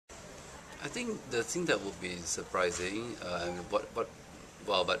I think the thing that would be surprising, how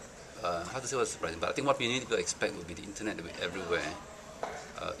to say what's surprising, but I think what we need to expect would be the internet to be everywhere.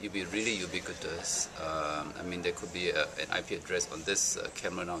 It'll be really ubiquitous. I mean, there could be an IP address on this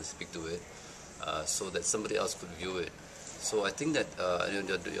camera now, you speak to it, so that somebody else could view it. So I think that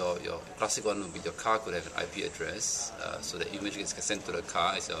your classic one would be your car could have an IP address, so that image gets sent to the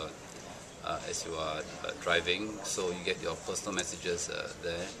car as you are driving, so you get your personal messages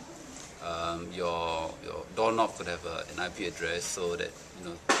there. Your doorknob could have an IP address, so that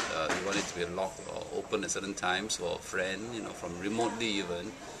you want it to be locked or open at certain times for a friend, from remotely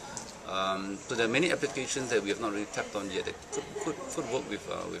even. So there are many applications that we have not really tapped on yet that could work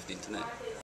with the internet.